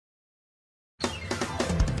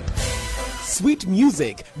Sweet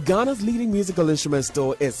Music, Ghana's leading musical instrument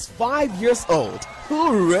store, is 5 years old.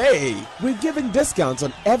 Hooray! We're giving discounts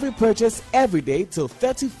on every purchase every day till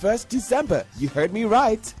 31st December. You heard me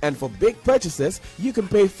right. And for big purchases, you can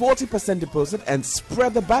pay 40% deposit and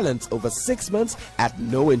spread the balance over 6 months at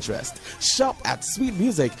no interest. Shop at Sweet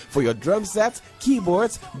Music for your drum sets,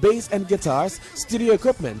 keyboards, bass and guitars, studio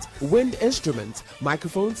equipment, wind instruments,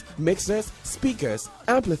 microphones, mixers, speakers,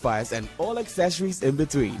 amplifiers, and all accessories in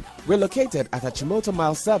between. We're located at Achimota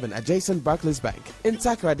Mile 7 adjacent Barclays Bank, in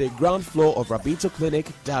Takoradi, ground floor of Rabito Clinic,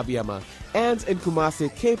 Dabiama, and in Kumasi,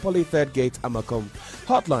 K Poly 3rd Gate, Amakom.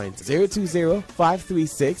 Hotline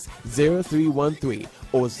 020-536-0313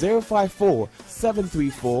 or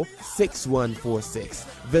 054-734-6146.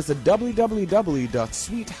 Visit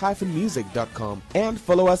www.sweet-music.com and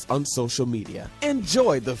follow us on social media.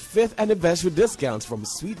 Enjoy the 5th anniversary discounts from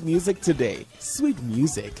Sweet Music today. Sweet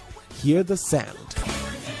Music, hear the sound.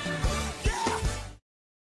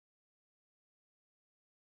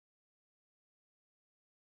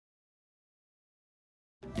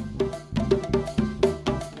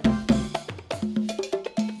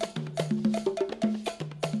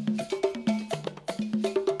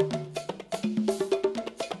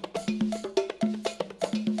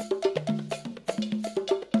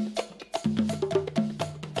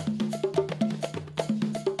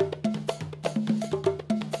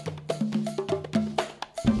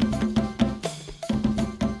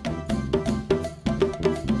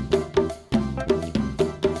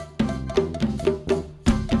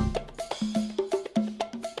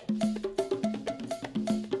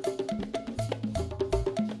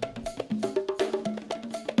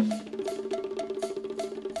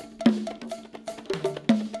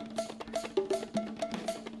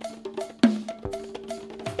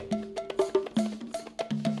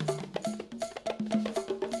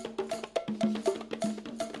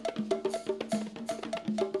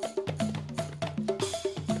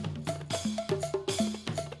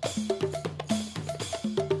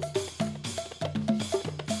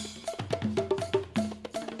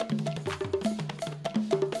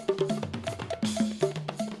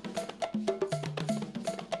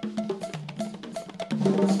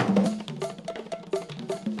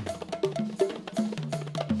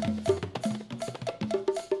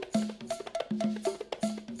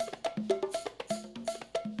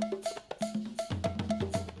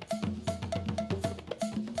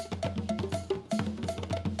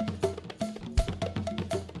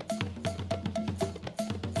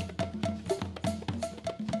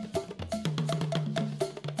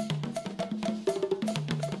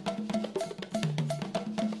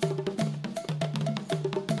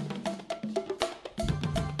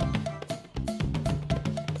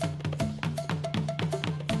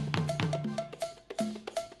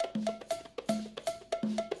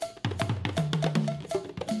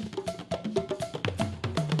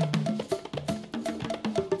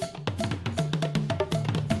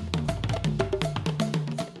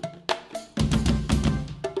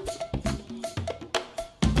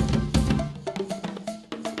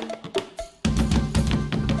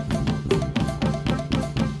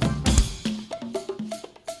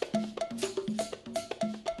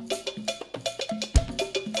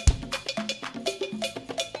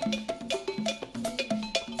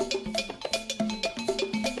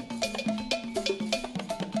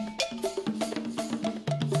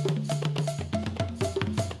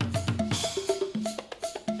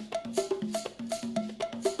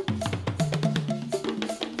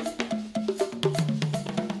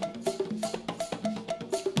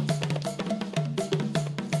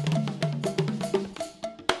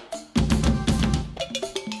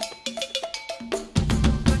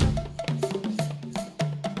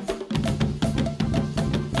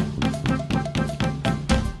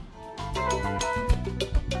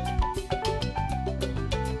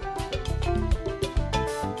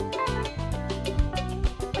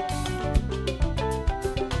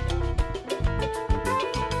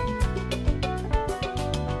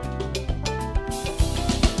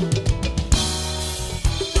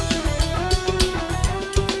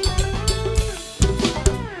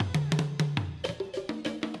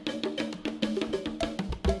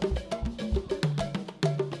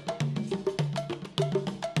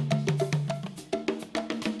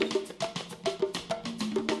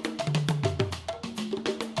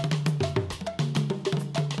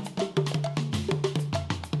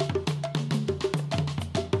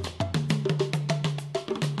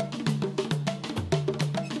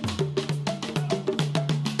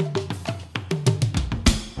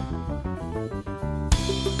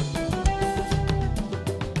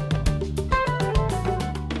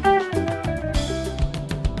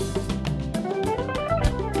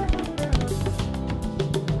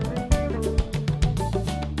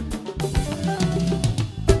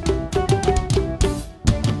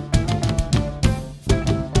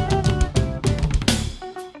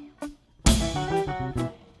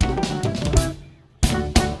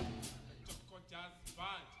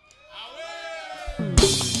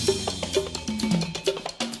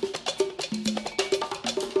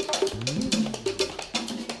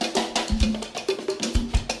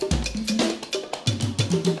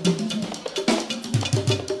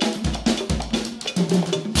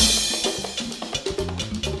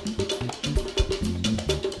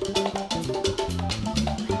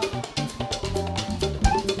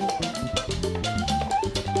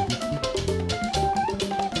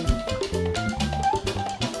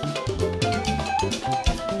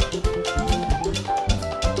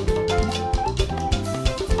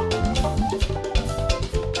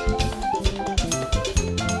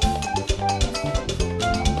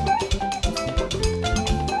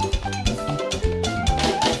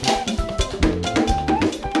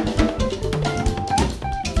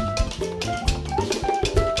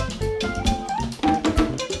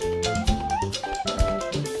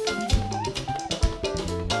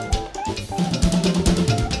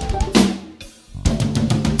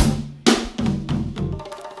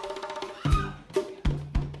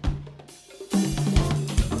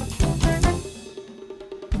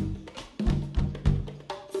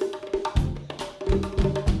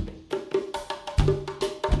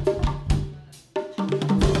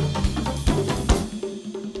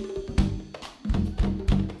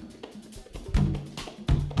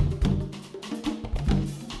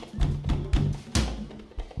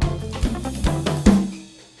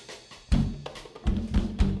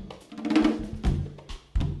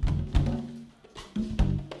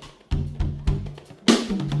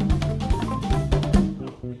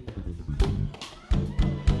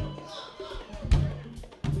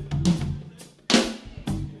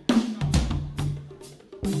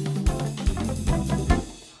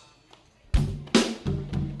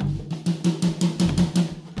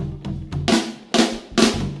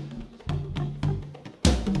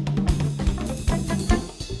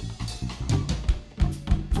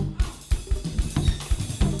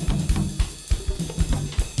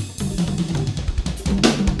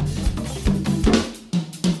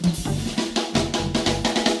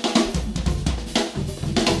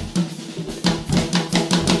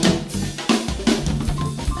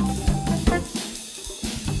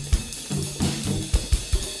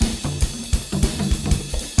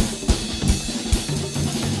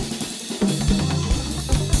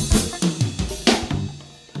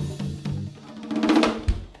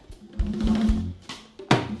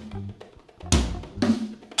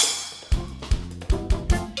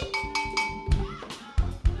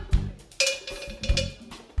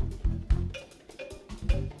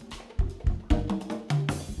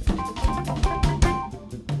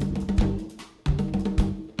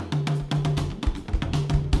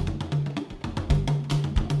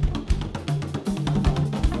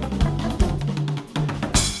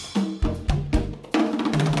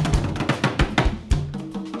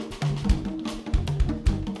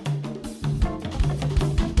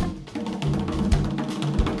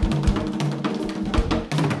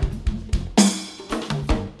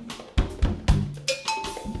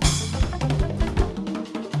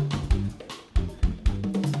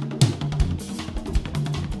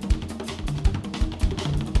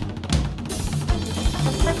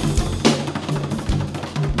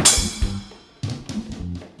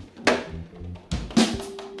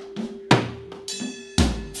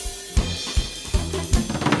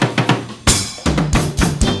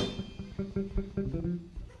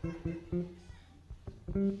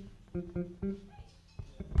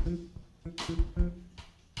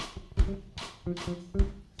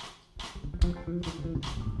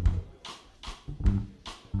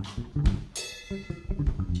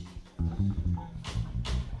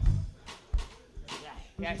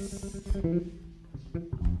 Yes.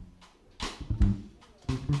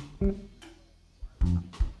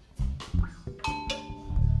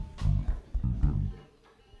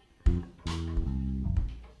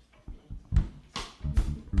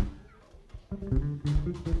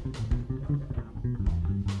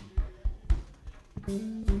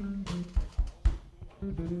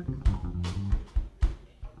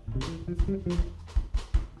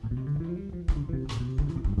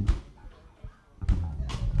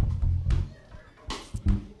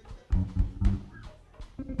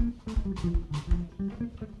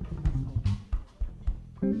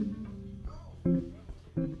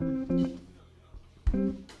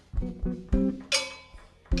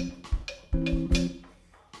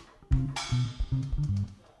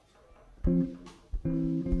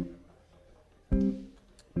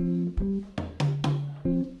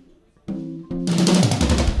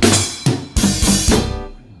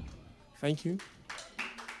 Thank you.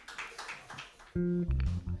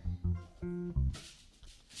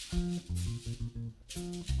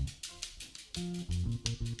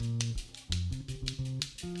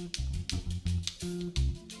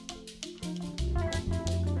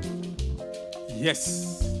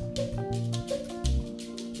 Yes.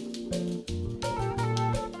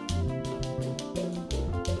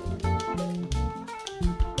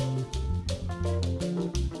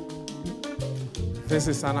 This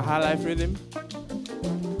is an high life rhythm.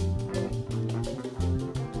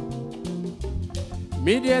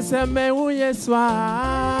 Media seme uyeswa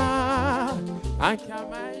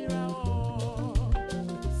ankamaira o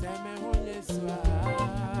seme uyeswa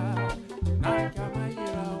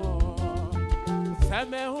ankamaira o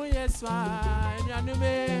seme uyeswa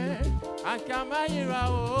nyanume ankamaira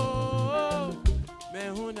o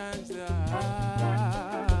mehunanza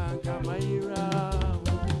ankamaira.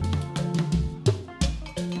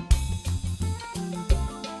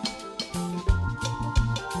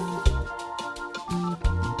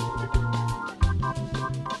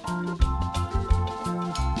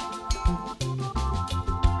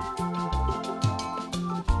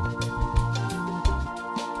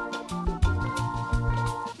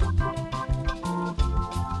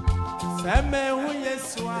 Seme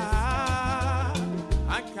huyeswa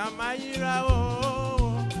ankamaira o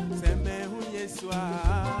seme huyeswa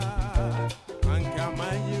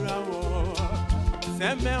ankamaira o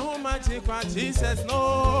seme humachi kwa Jesus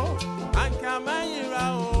no ankamaira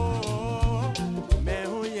o me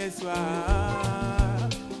huyeswa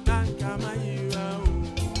ankamaira o.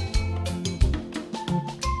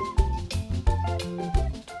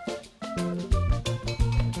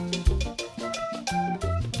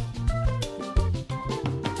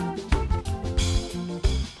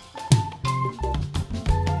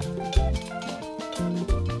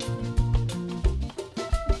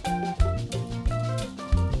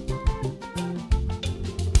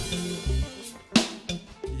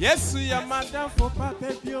 Yes, ya madam for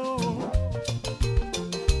papepio.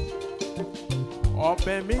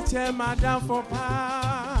 Ope miche madam for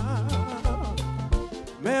pa.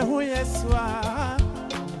 Me hu yeswa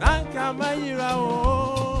nanka mayira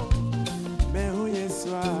o. Me hu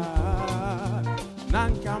yeswa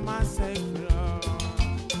nanka masekra.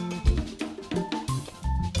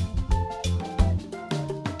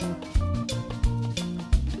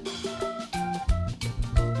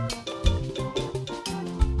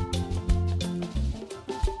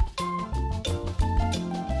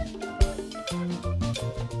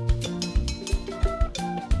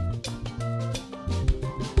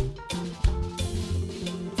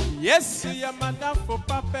 Yes, ya madam for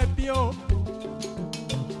papa bio.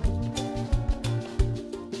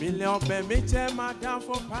 Million be miche madam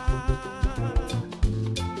for pa.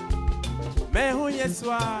 Me hu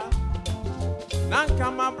yeswa.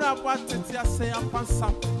 Nanka mabra watiti ase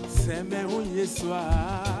apansa. Se me hu yeswa.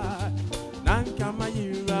 Nanka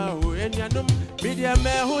mayira o enyanum. Media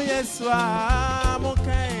me hu yeswa.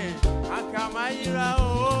 Mokai. Nanka mayira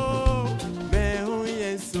o. Me hu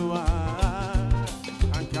yeswa.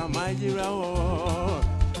 Mayira o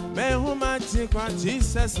me huma chikwa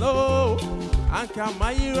Jesus no anka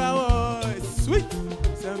mayira o sweet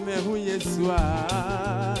se me hu Yesua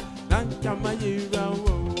anka mayira o.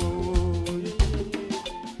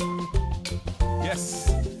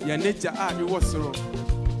 Yes ya nature a you wasoro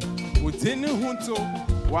utini hunto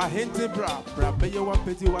wa hente bra be you wa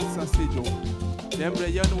peti wa sasejo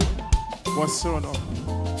dembre ya no wasoro no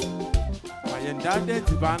ayenda de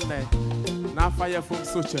tibane na fire from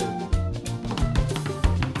social.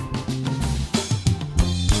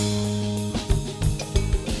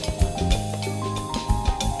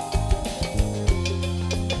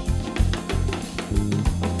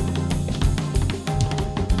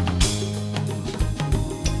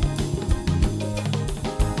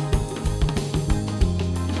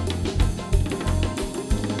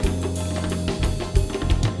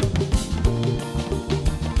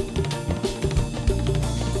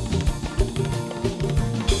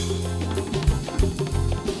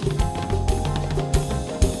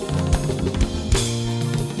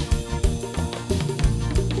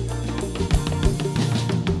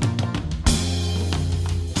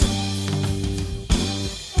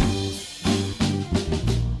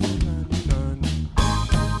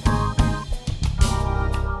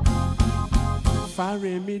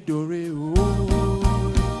 Fare mi dore o.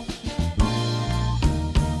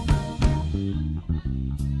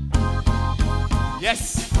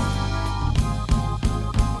 Yes.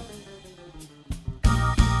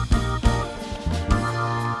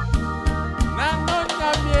 Nano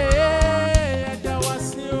kamye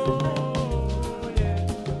yadawasio.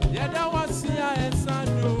 Yadawasia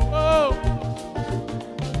esanu o.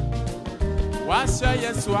 Washa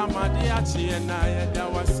Yesu amadi achiena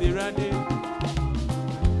yadawasirade.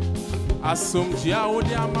 Asumjia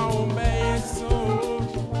udi ama umeyeso.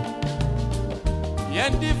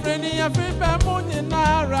 and different every bamoni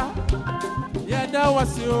nara. Yeah, that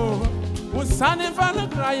was you. Was sunny for the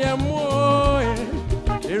cry more.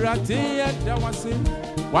 Irati, that was it.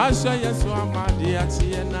 Was I so my dear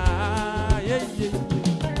Tiana? Yeah.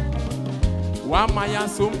 One my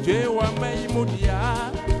assume J. One may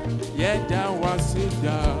mudia. Yeah, that was it.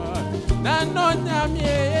 Nano,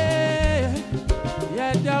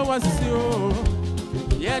 yeah, that was you.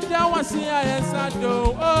 Yeah, that was yes, I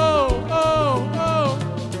do. Oh.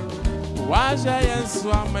 Was I and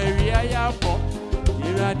swam Maria Pop?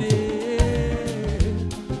 Irade.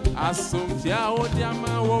 Assume Tiao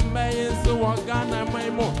Diama woman so Wagana my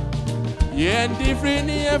mo. Yeah, different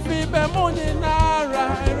every bemoni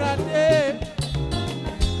nara. Irade.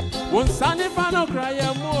 One sunny pano cry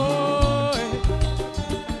a more.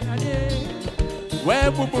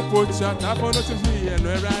 Where Pupu chat upon to be and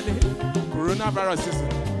ready. Coronavirus season.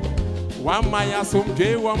 One my assume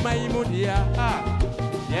J. One my mudia.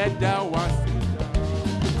 Yeah, that was it.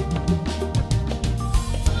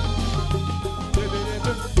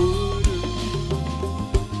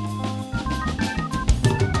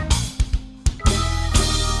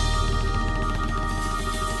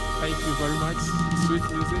 Thank you very much. Sweet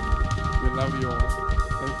music. We love you all.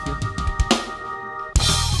 Thank you.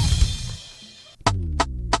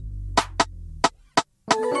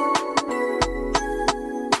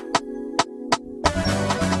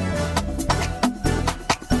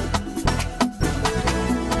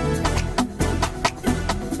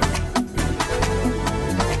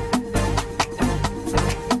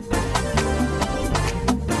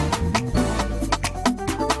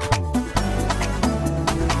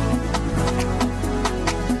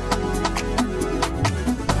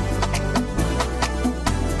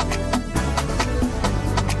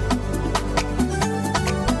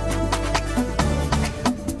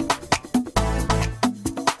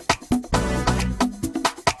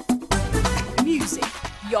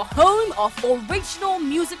 Of original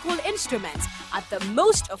musical instruments at the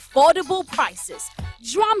most affordable prices.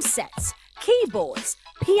 Drum sets, keyboards,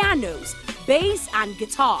 pianos, bass and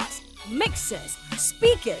guitars, mixers,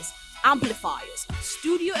 speakers, amplifiers,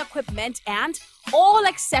 studio equipment, and all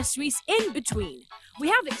accessories in between. We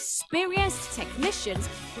have experienced technicians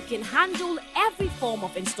who can handle every form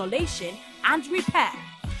of installation and repair.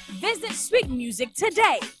 Visit Sweet Music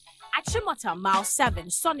today at Chimota Mile 7,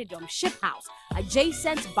 Sonidom Ship House,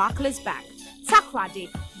 adjacent Barclays Bank, Takrade,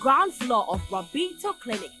 ground floor of Robito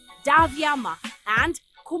Clinic, Daviama, and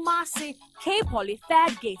Kumasi, K Poly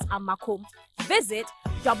 3rd Gate, Amakum. Visit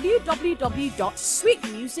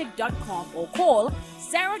www.sweetmusic.com or call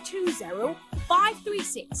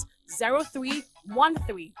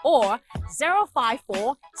 020-536-0313 or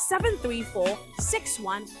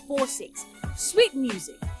 054-734-6146. Sweet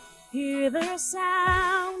Music. Hear the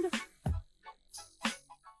sound.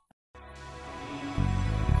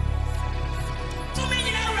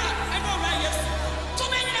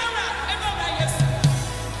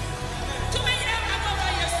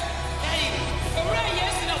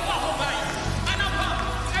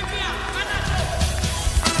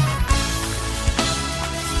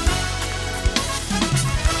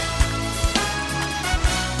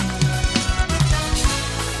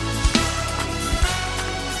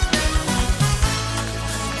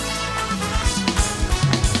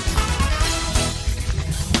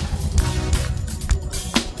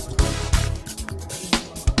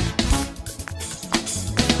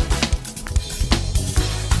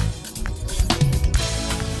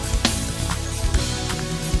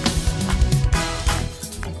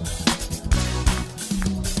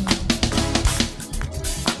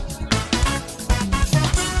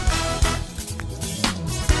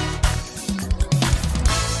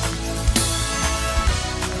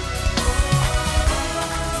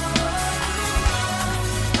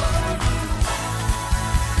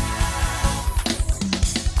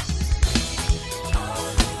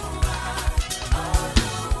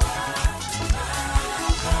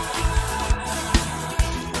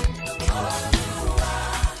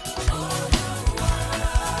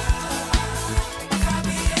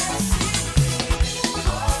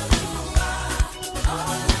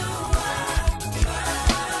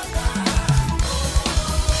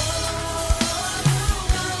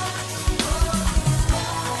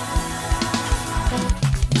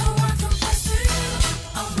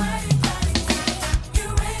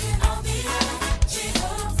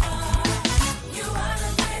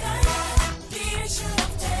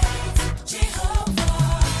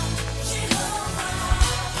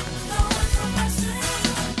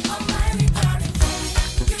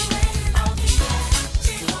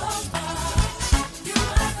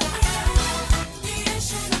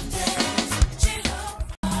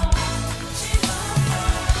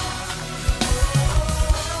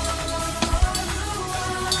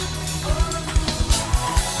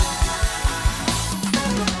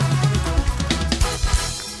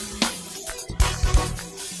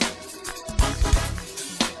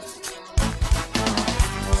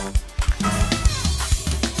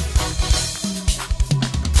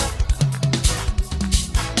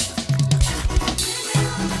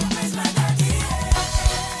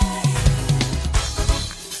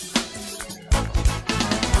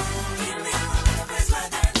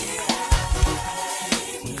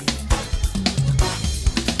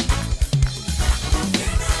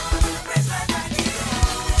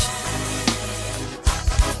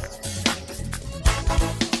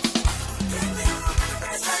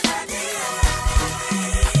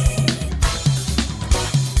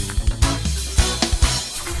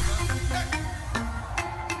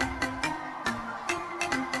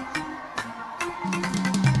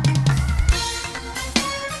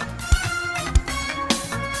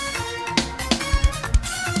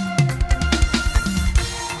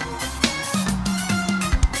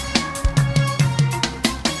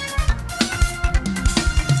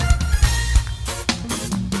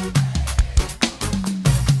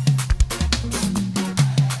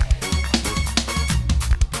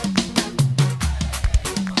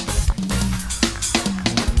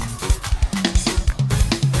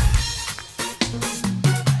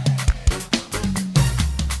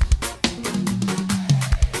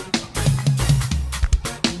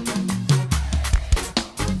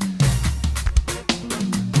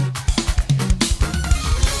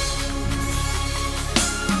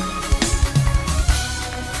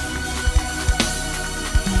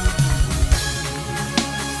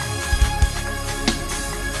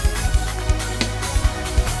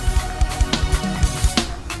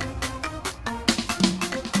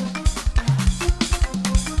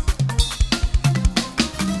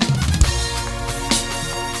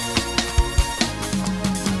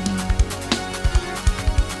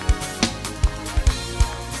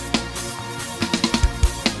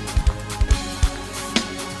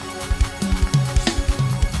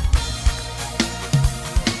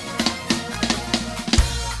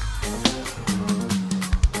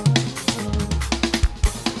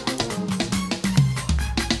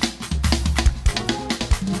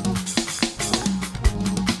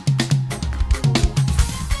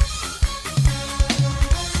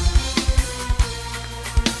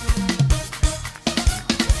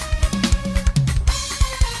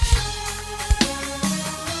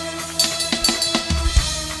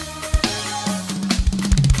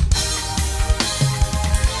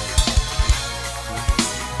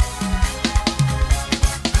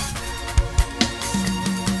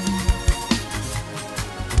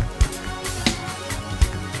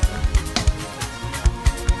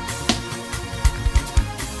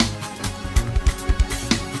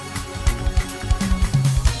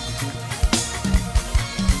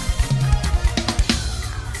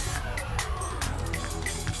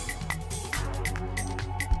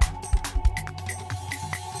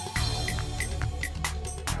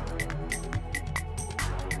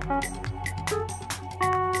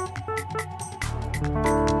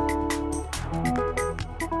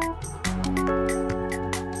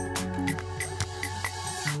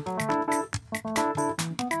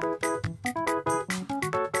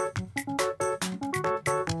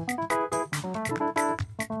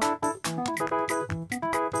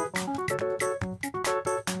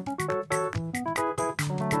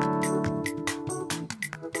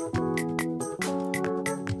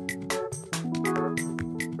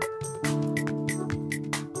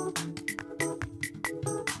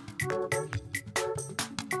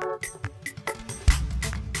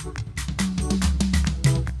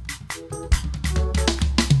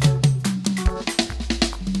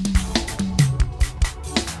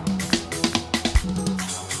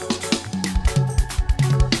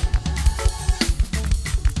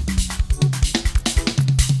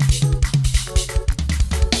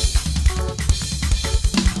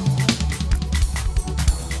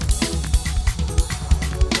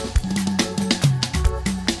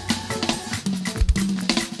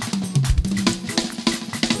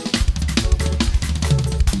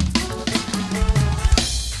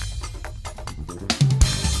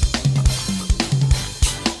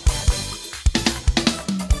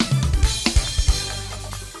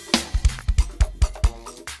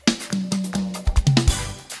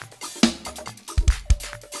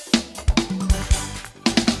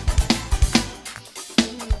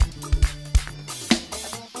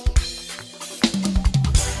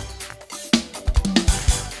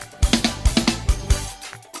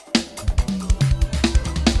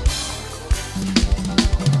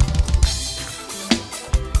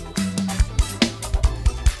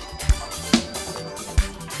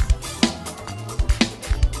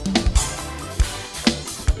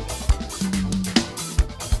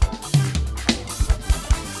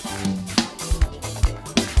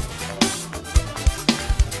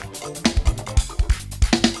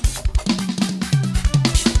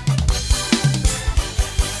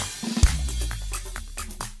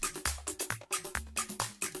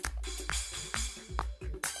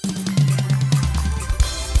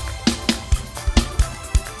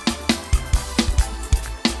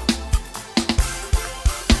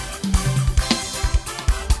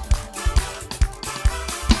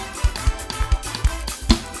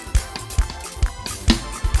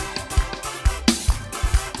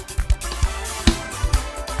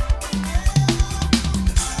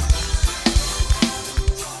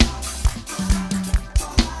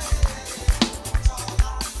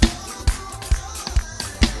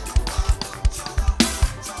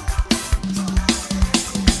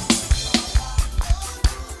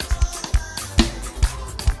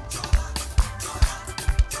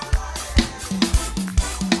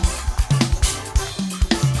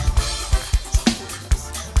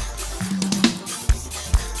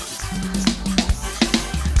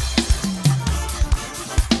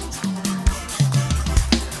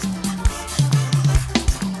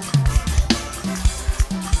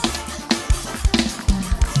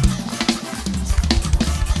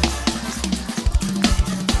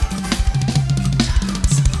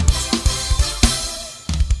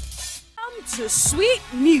 to Sweet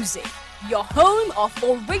Music, your home of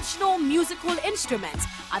original musical instruments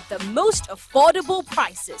at the most affordable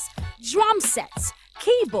prices. Drum sets,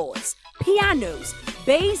 keyboards, pianos,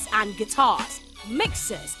 bass and guitars,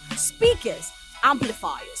 mixers, speakers,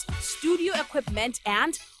 amplifiers, studio equipment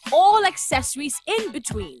and all accessories in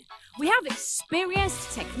between. We have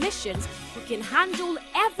experienced technicians who can handle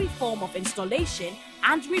every form of installation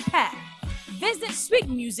and repair. Visit Sweet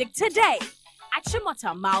Music today at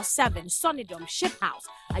Chimota Mile 7 Sonidom Ship House,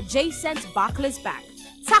 adjacent Barclays Bank,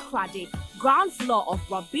 Takrade, ground floor of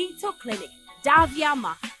Robito Clinic,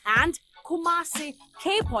 Daviama, and Kumasi,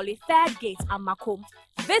 K Poly 3rd Gate, Amakum.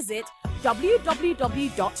 Visit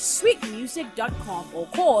www.sweetmusic.com or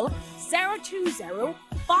call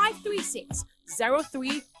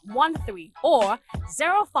 020-536-0313 or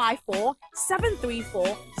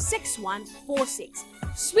 054-734-6146.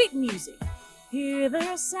 Sweet Music. Hear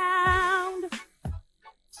the sound.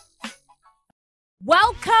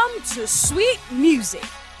 Welcome to Sweet Music,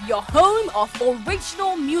 your home of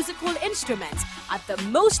original musical instruments at the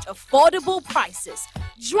most affordable prices.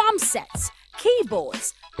 Drum sets,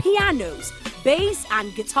 keyboards, pianos, bass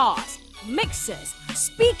and guitars, mixers,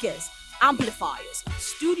 speakers, amplifiers,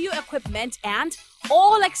 studio equipment and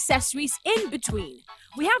all accessories in between.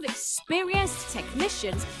 We have experienced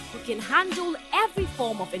technicians who can handle every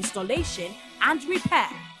form of installation and repair.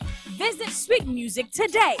 Visit Sweet Music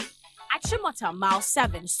today at Chimota Mile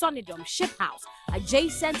 7 Sonidom Ship House,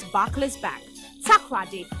 adjacent Barclays Bank,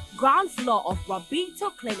 Takrade, ground floor of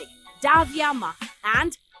Robito Clinic, Daviama,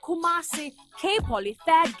 and Kumasi, K Poly,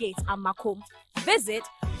 Third Gate, and Makum. Visit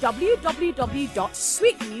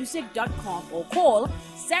www.sweetmusic.com or call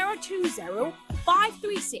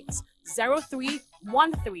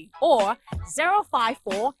 020-536-0313 or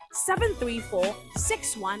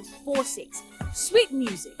 054-734-6146. Sweet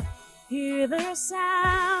Music. Hear the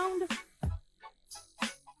sound.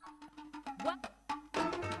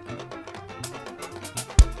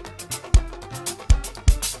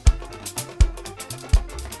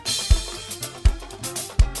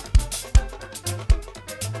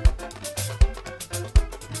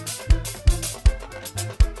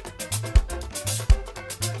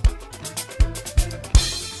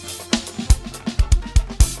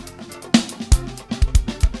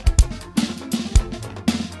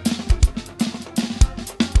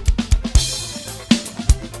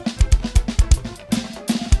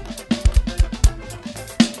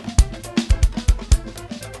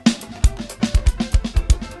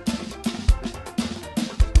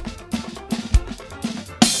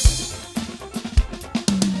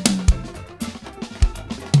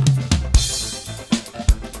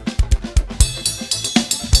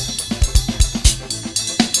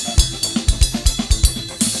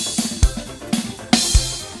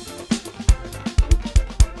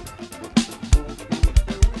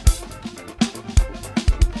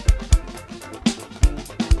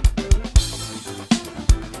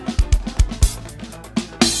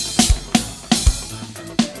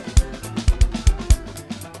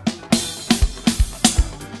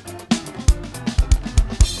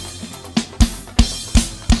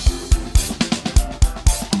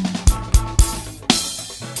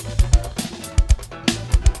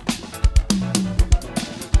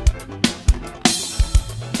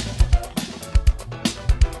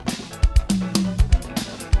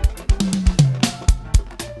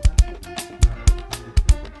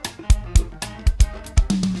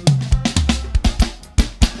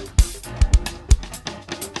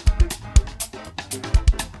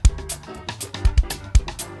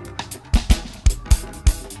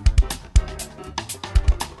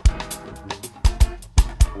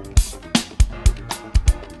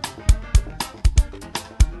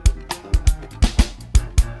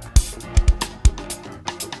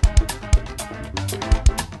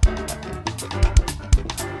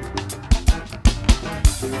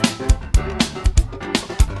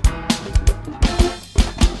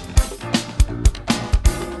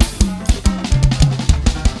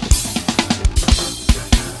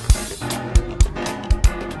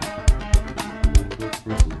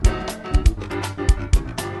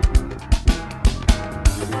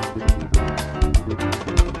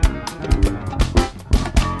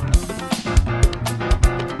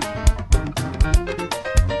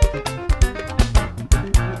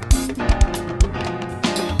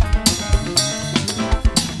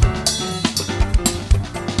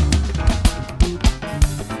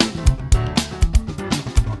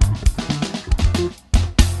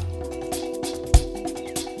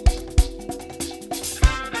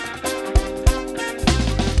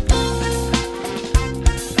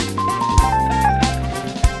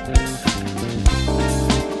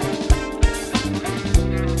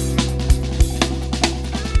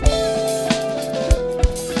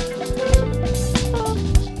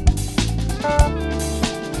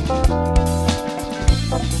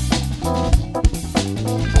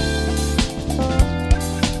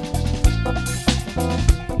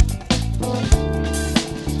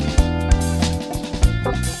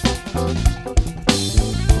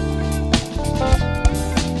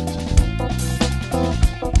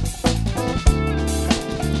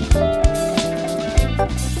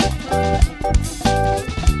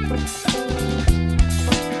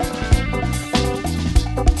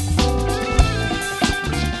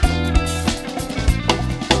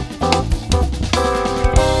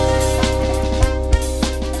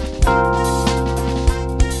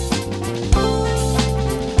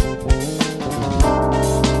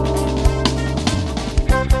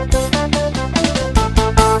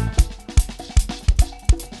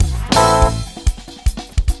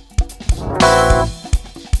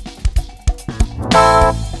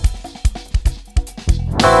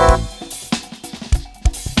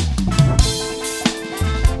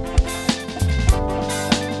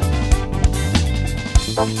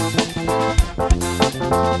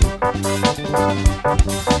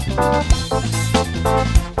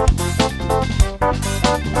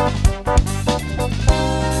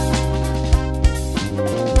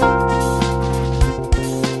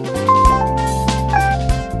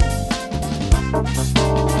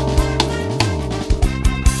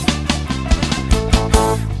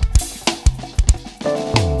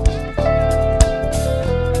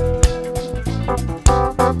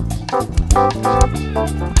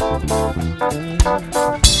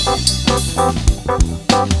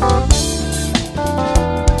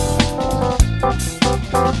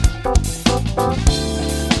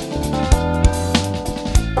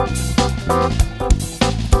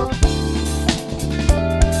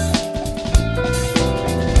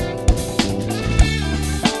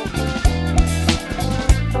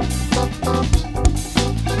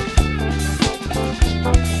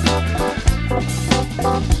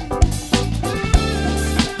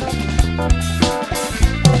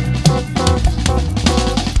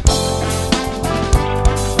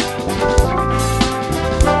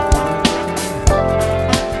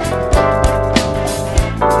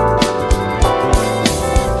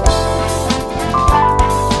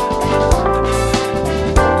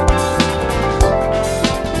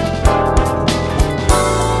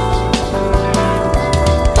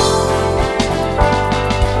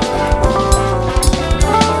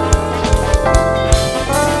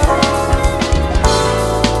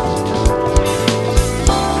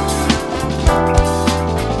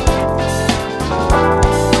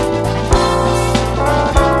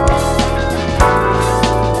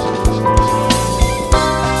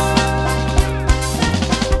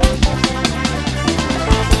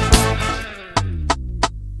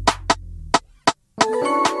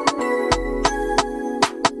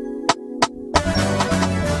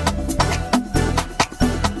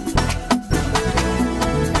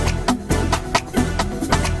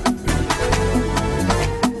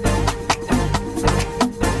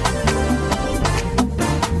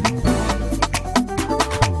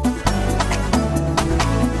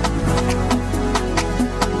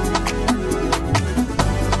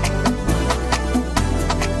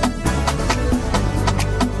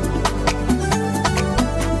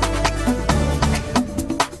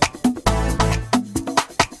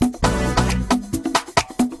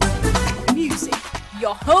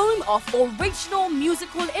 of original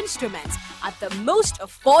musical instruments at the most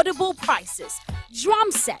affordable prices.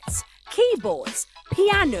 Drum sets, keyboards,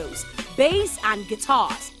 pianos, bass and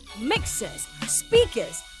guitars, mixers,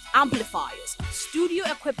 speakers, amplifiers, studio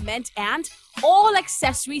equipment, and all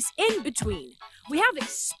accessories in between. We have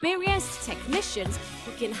experienced technicians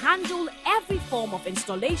who can handle every form of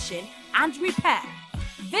installation and repair.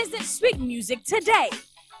 Visit Sweet Music today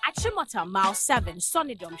at Chimota Mile 7,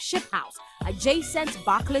 Sonidom Ship House, adjacent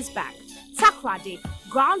Barclays Bank, Takrade,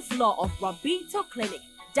 ground floor of Robito Clinic,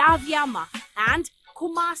 Daviama, and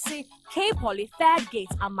Kumasi, K Poly 3rd Gate,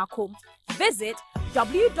 Amakum. Visit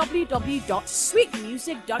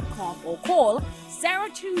www.sweetmusic.com or call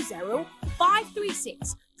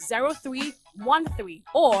 020-536-0313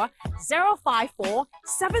 or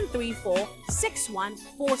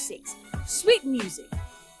 054-734-6146. Sweet Music.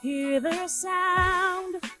 Hear the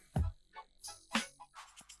sound.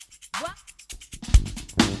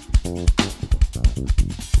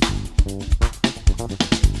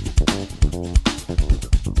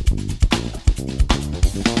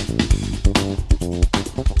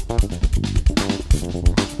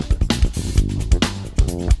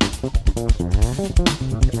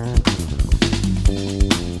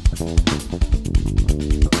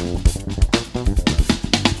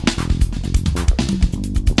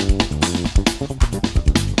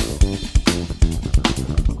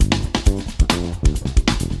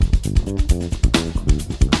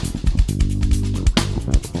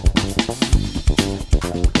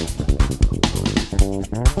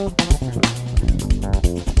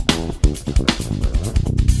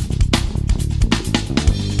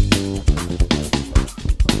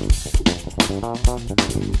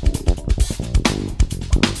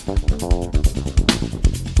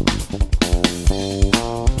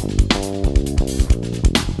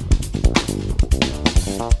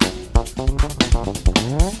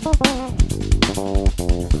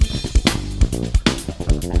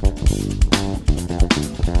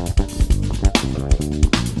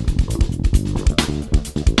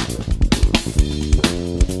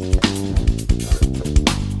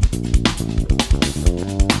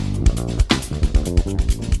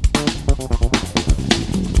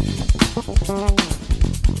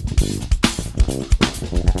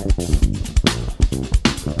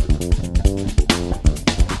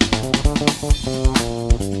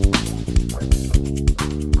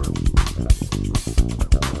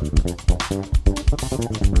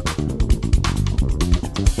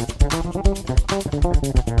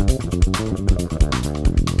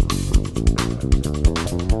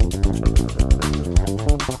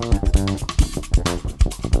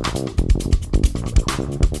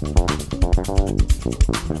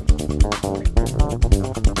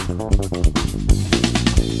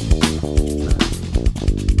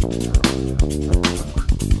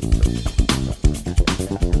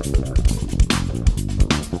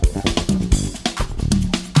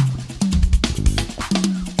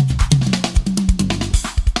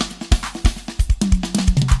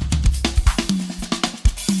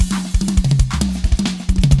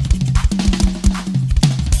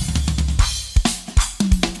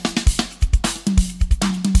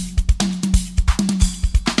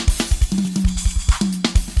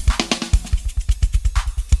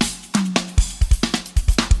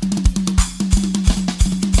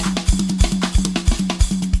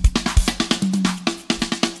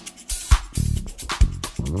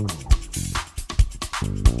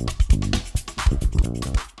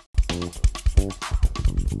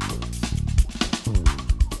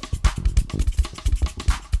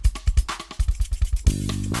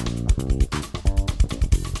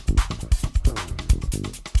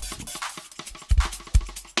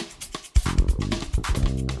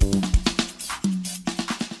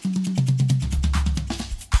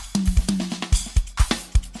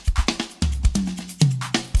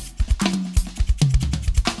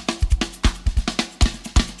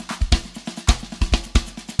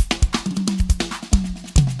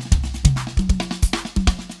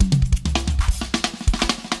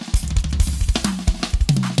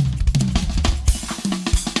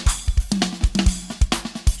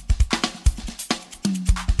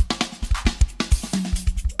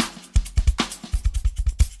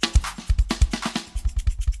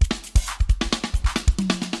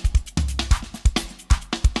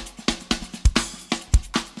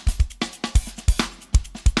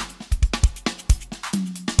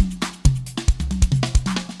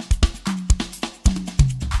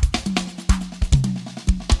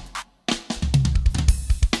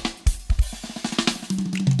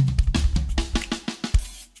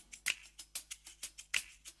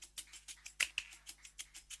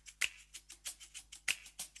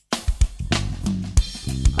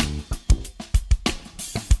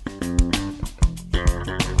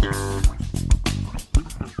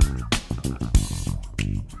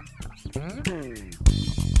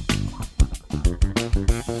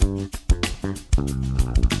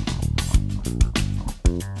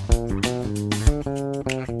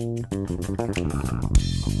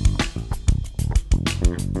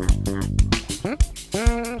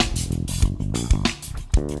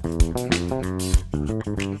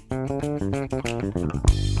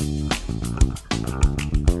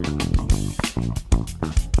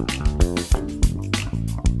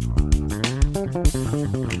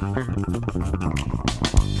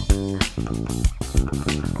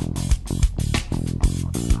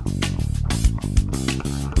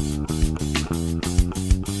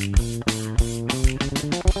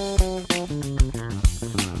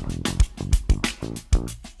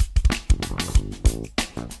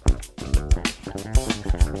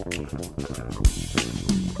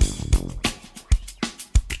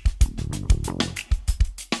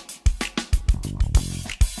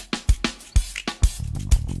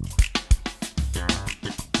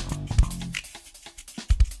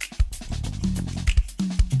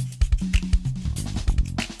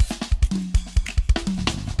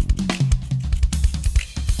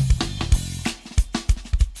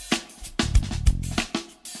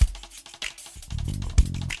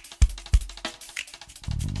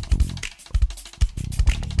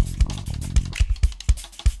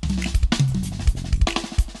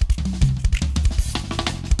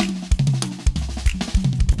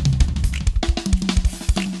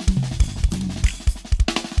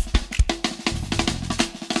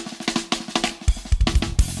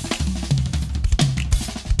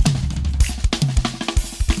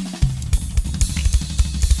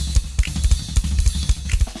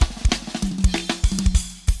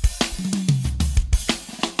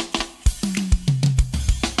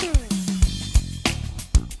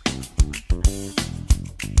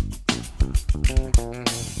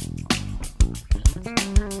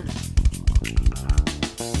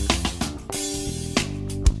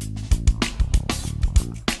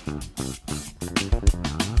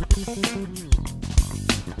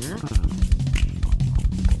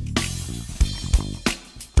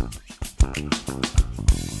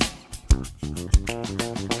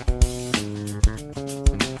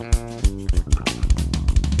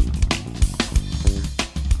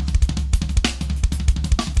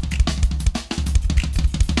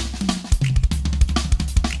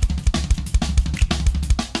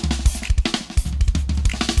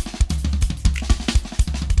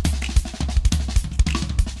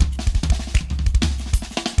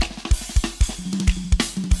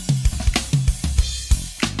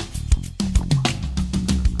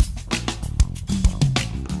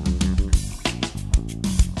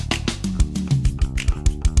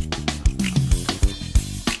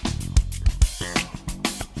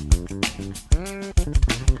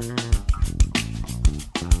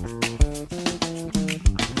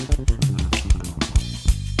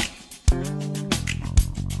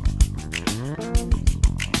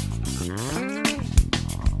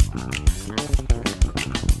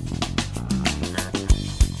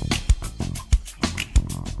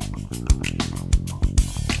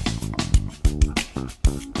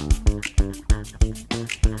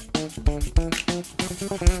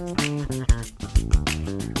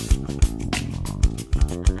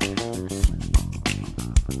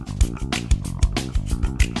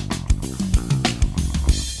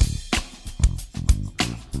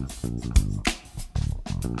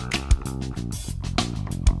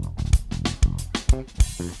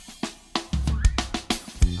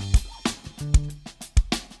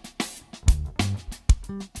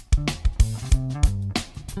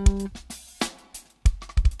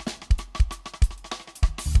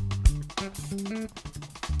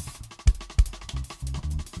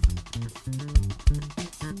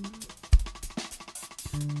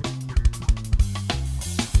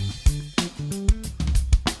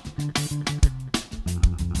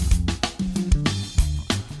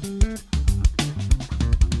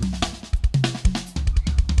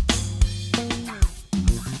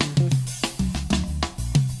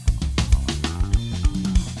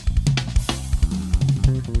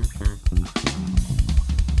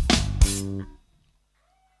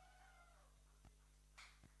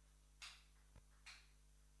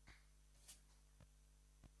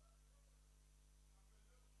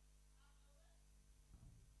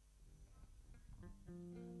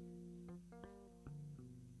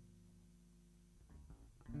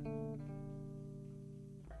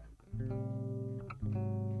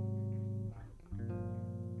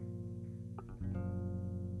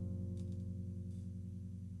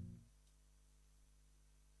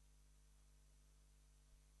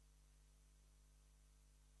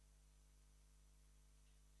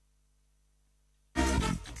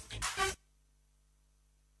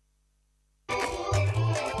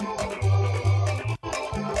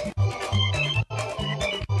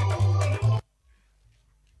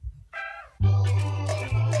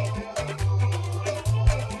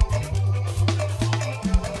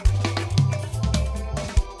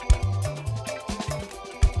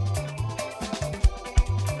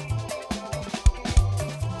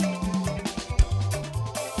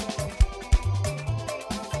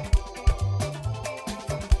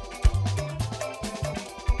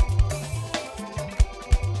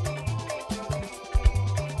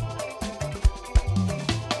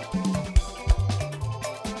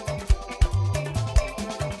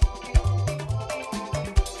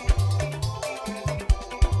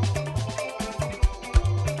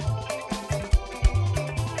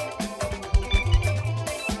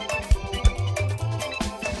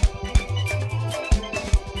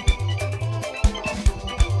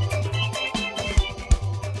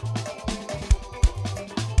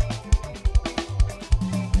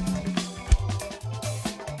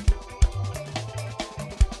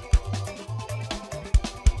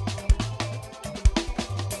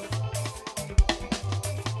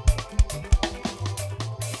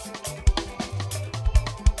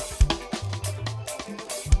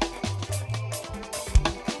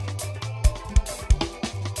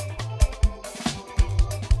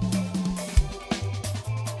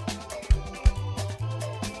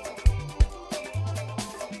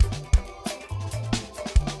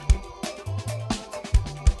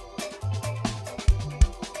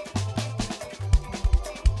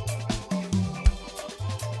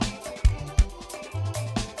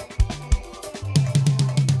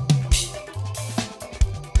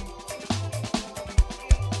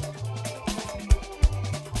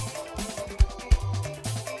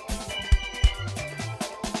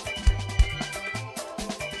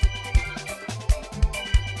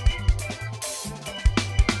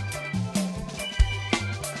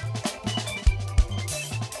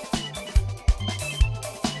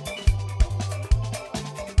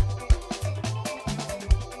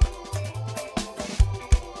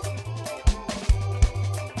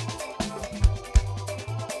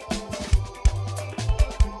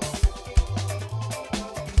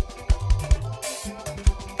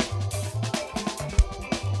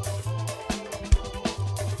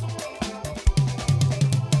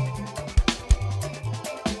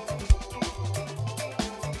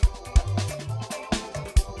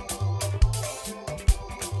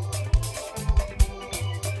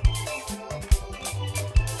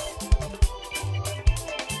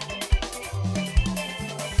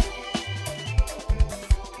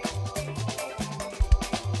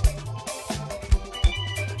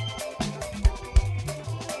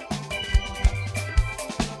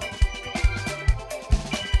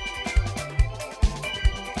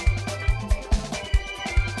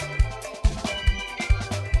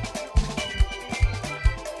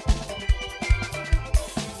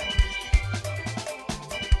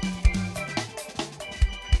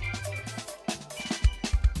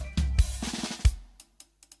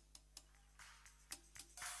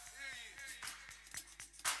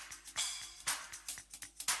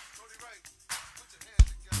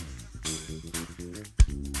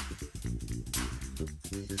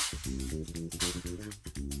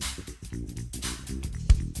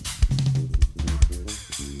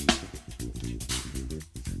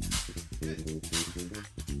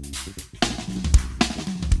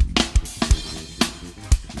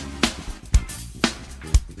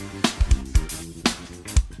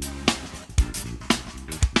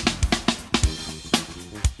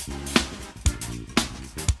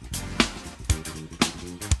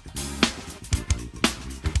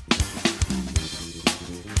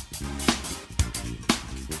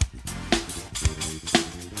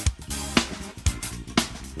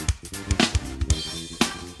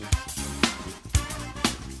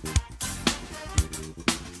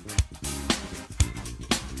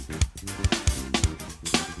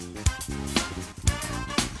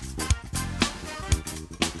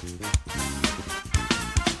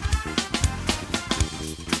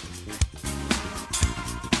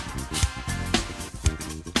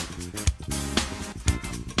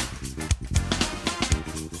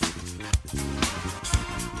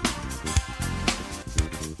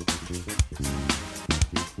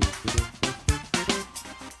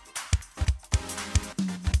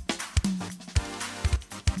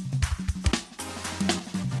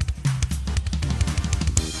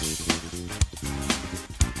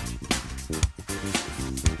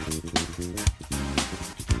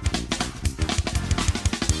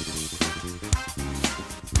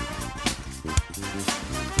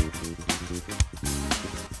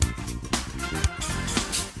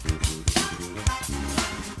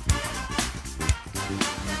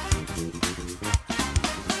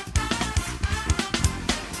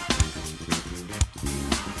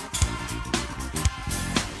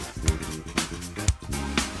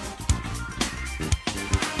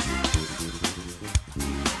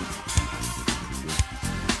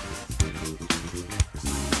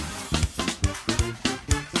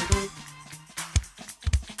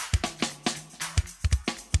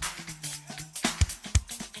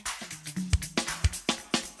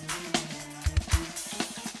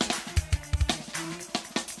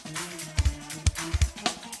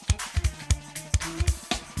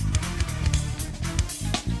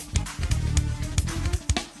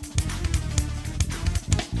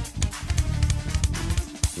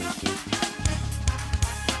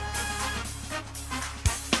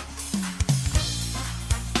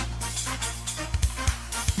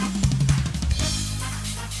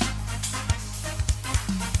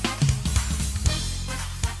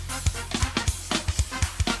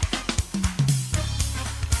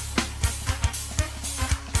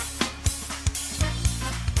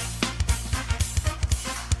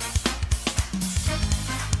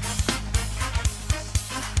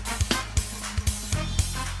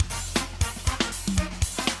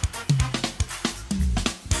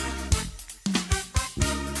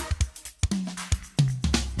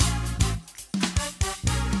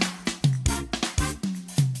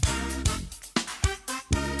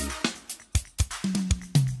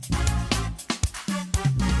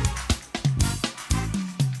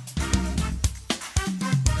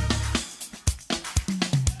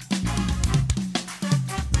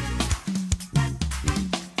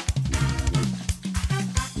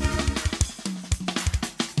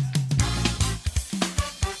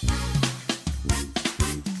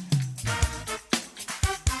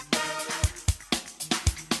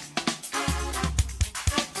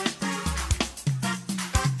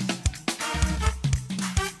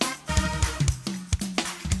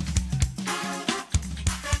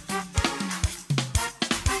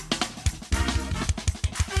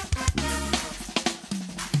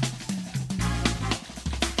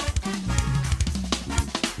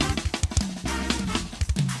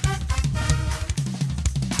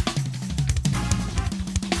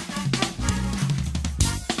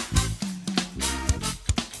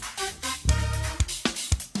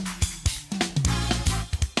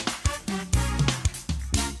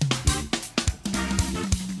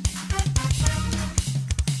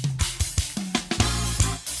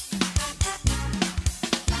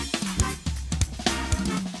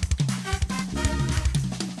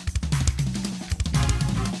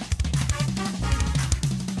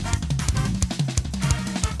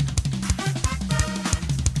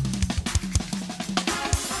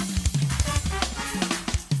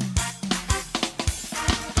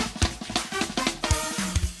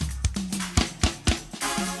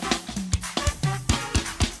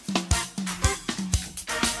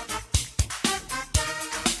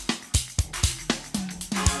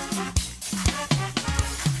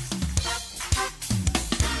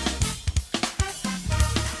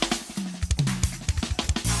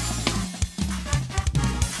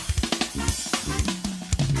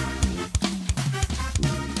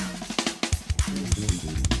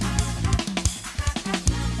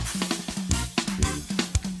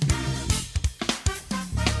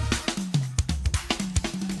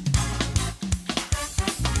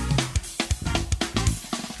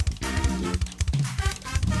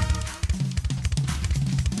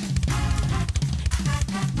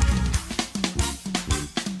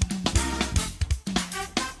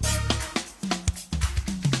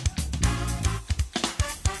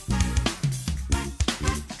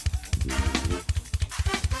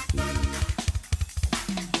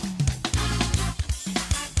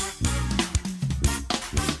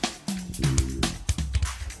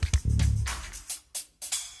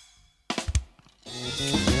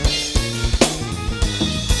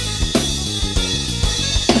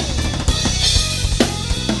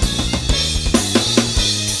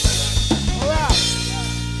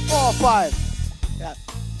 5. Yeah.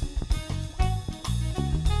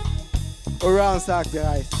 Around sack the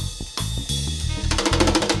ice.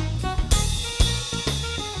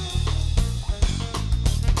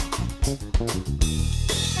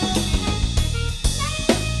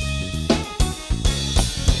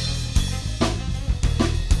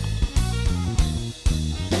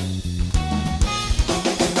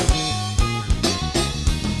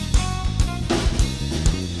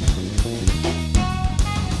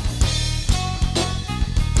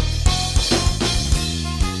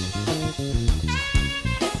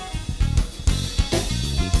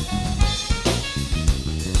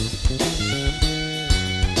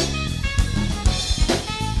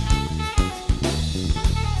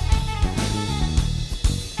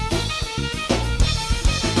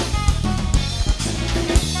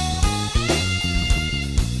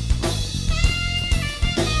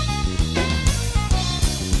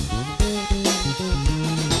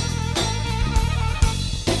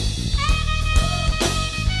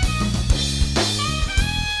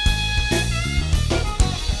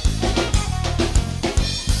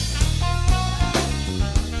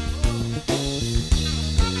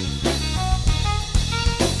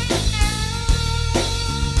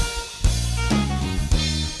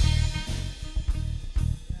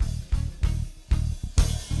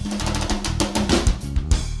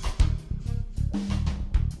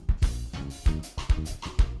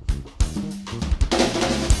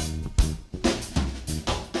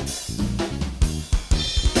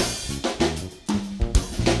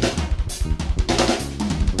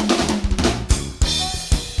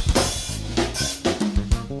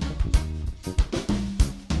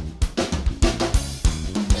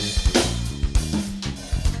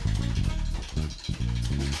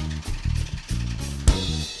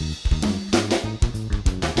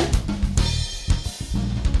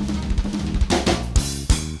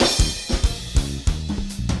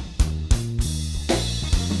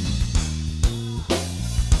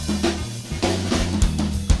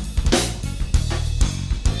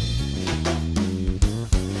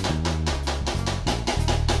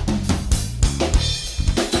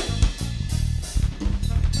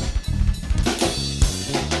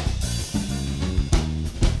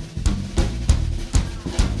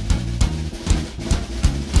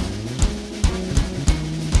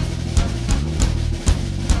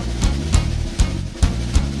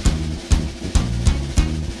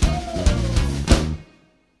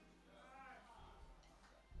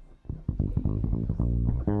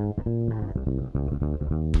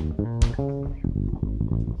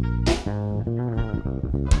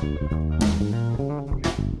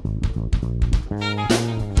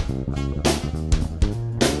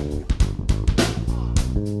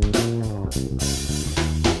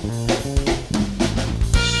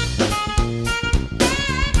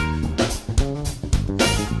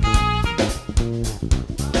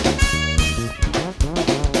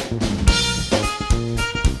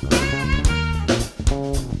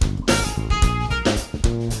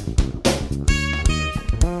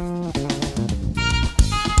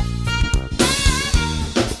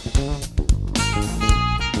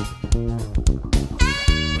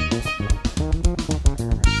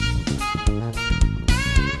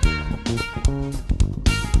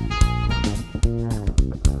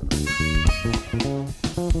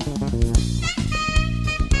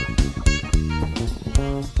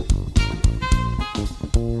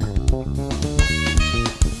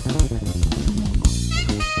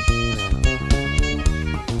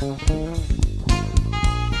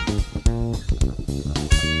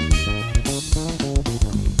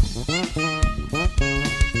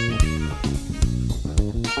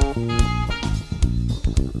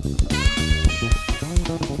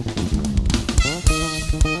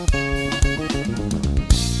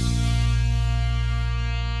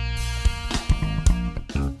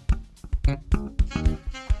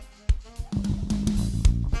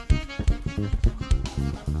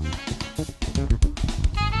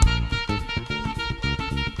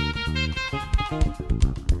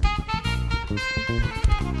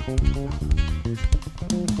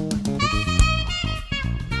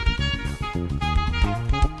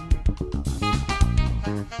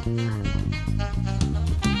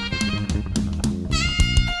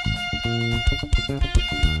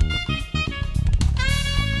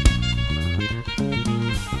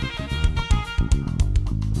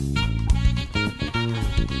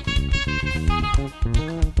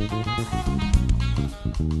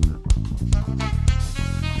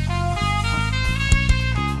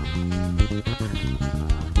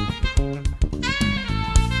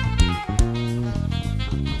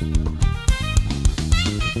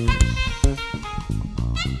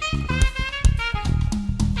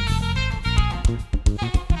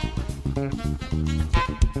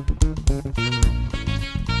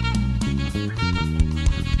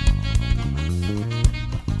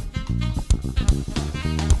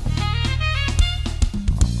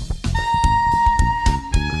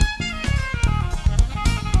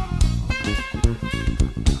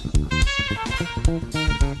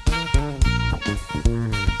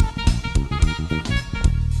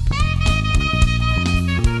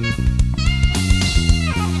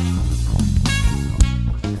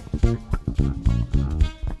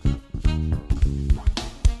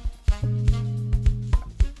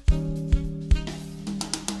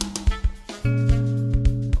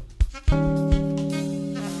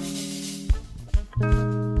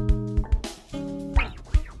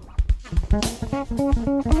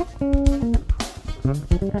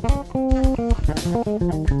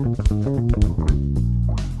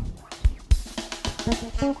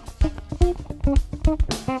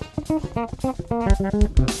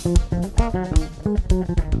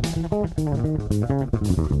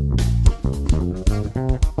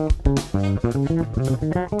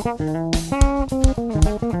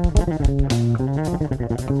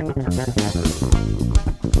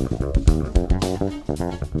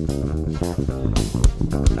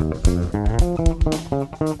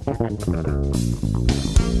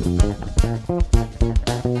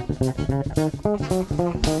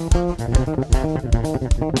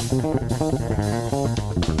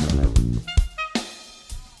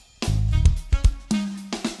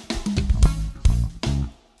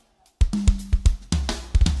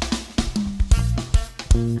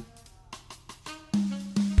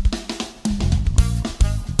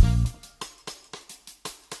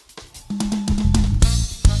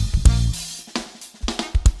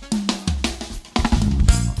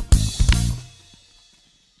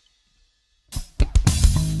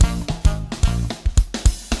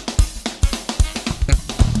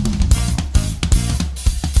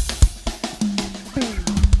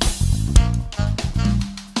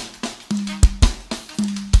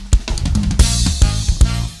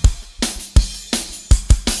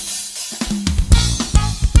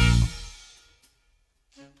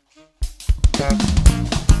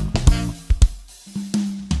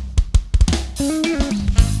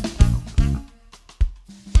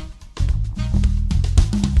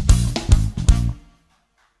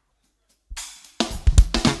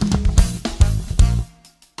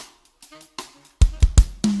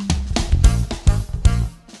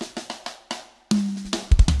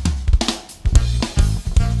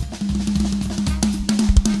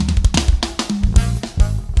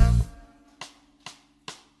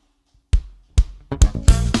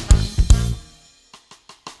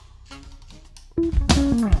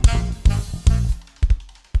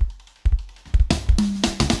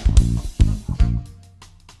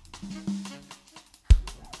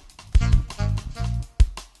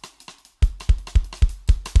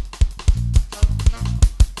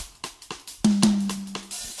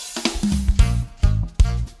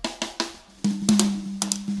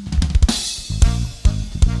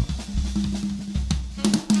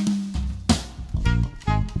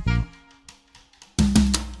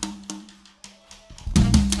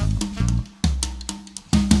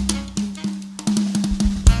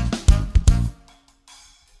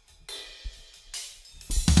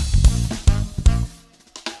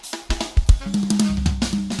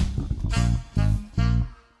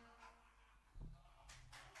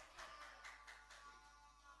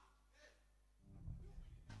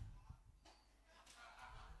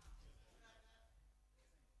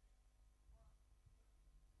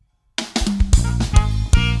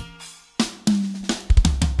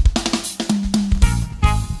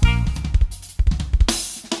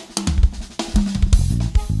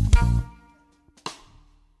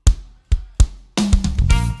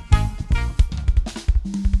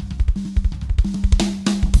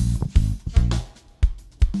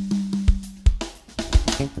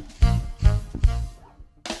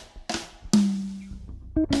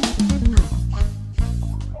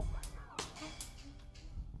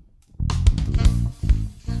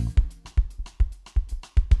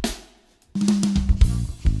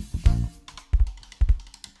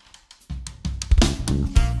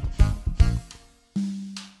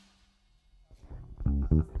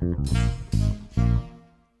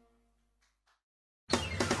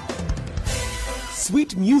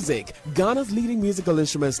 Sweet Music, Ghana's leading musical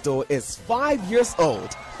instrument store, is 5 years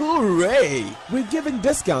old. Hooray! We're giving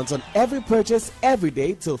discounts on every purchase every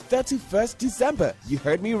day till 31st December. You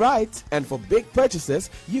heard me right. And for big purchases,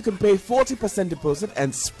 you can pay 40% deposit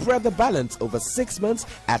and spread the balance over 6 months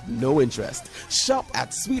at no interest. Shop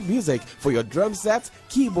at Sweet Music for your drum sets,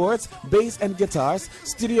 keyboards, bass and guitars,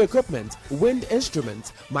 studio equipment, wind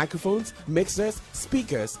instruments, microphones, mixers,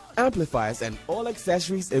 speakers, amplifiers, and all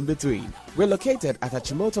accessories in between. We're located at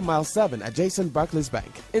Achimota Mile 7 adjacent Barclays Bank,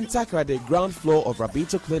 in Takoradi, ground floor of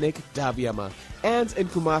Rabito Clinic, Daviama, and in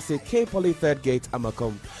Kumasi, K Poly 3rd Gate,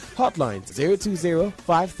 Amakom. Hotline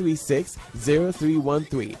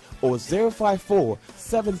 020-536-0313 or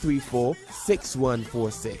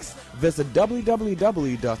 054-734-6146. Visit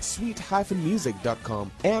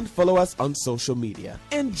www.sweet-music.com and follow us on social media.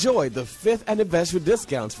 Enjoy the 5th anniversary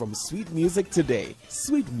discounts from Sweet Music today.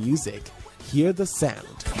 Sweet Music, hear the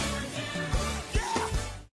sound.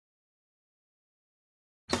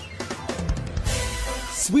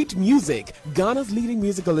 Sweet Music, Ghana's leading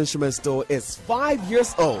musical instrument store, is 5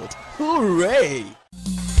 years old. Hooray!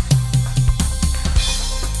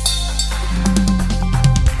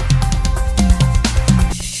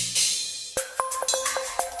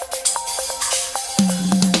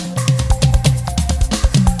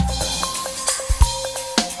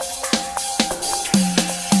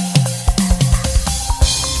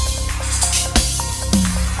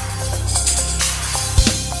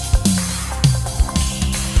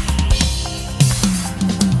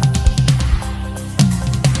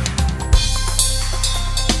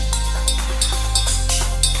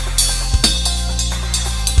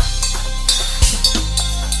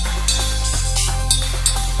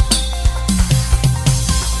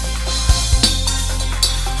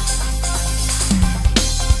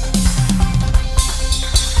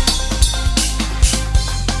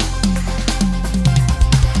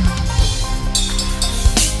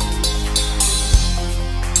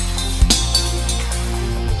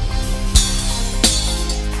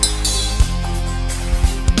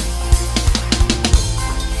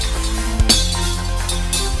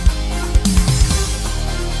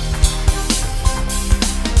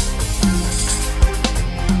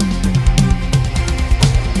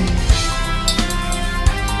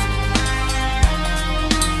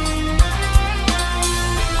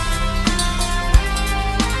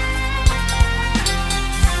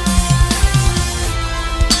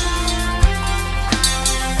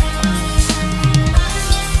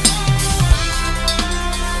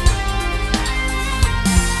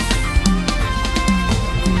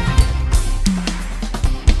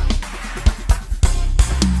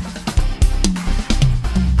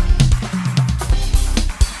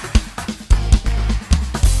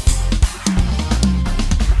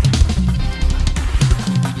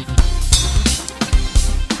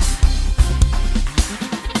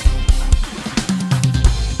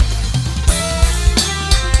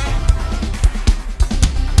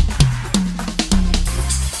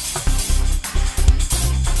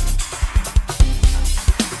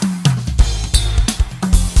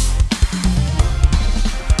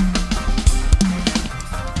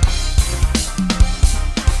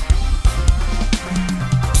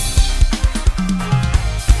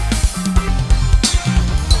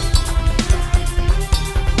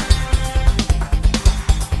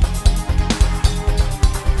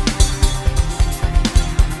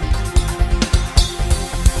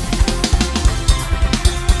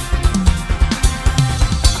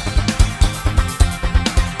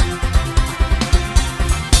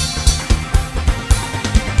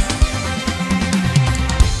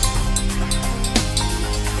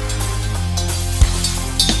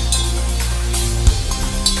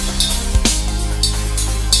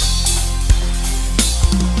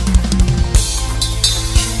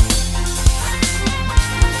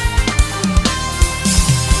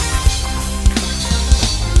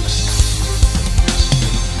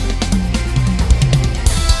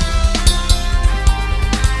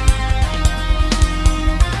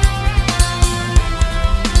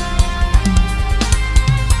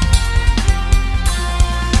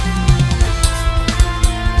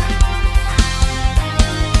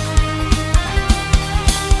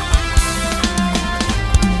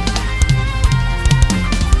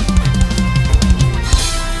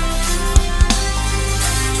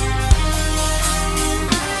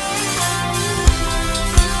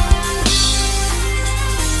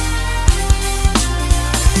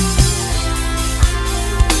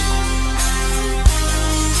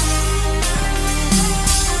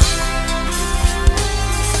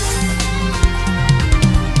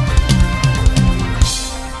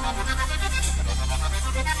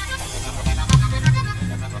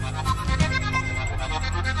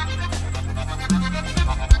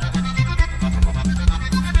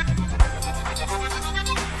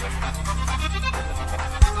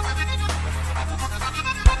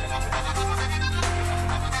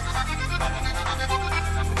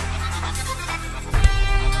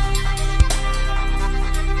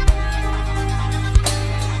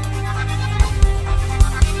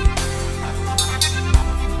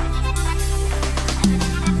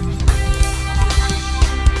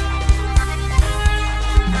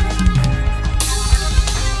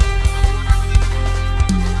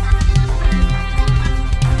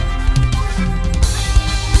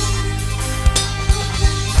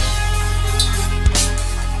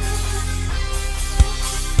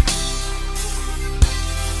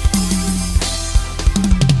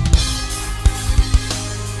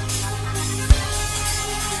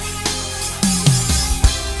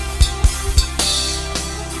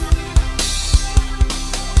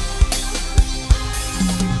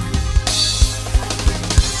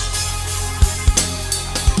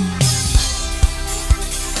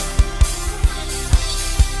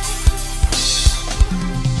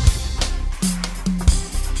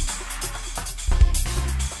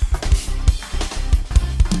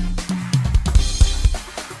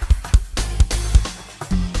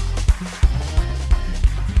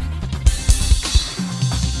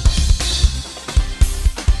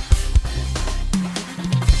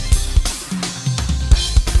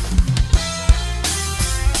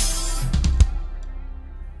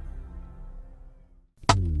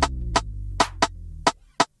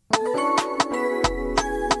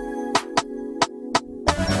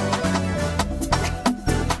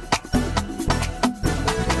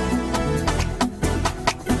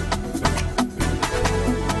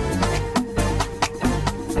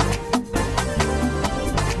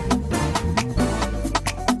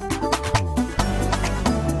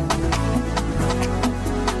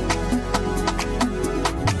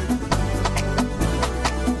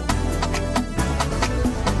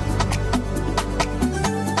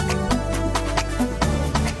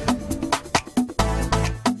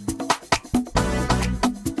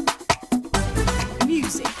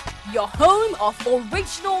 your home of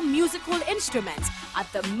original musical instruments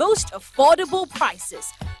at the most affordable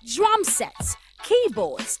prices. Drum sets,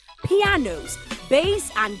 keyboards, pianos,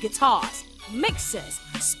 bass and guitars, mixers,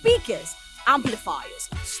 speakers, amplifiers,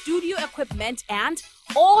 studio equipment, and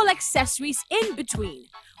all accessories in between.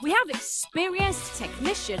 We have experienced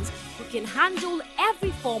technicians who can handle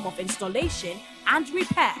every form of installation and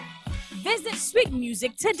repair. Visit Sweet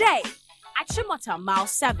Music today at Chimota Mile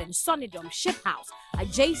 7 Sonidom Ship House,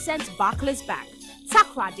 adjacent Barclays Bank,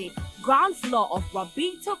 Takrade, ground floor of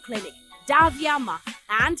Robito Clinic, Daviama,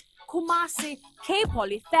 and Kumasi, K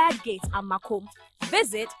Poly 3rd Gate, Amakum.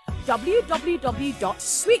 Visit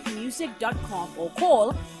www.sweetmusic.com or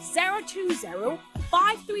call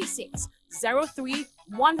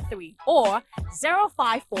 020-536-0313 or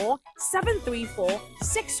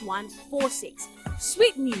 054-734-6146.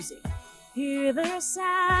 Sweet Music. Hear the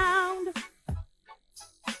sound